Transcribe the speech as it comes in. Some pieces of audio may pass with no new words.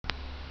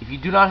If you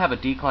do not have a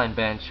decline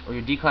bench, or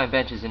your decline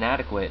bench is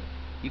inadequate,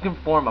 you can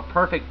form a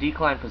perfect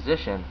decline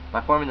position by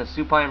forming the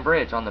supine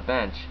bridge on the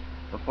bench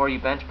before you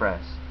bench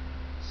press.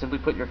 Simply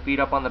put your feet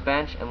up on the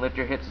bench and lift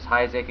your hips as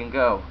high as they can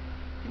go.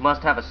 You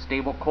must have a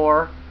stable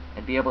core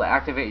and be able to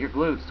activate your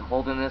glutes to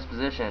hold in this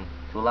position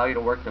to allow you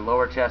to work your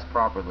lower chest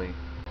properly.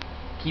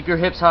 Keep your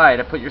hips high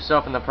to put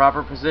yourself in the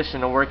proper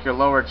position to work your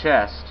lower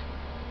chest.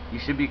 You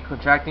should be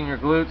contracting your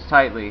glutes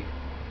tightly.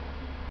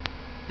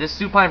 This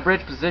supine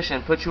bridge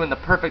position puts you in the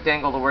perfect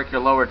angle to work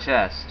your lower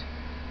chest.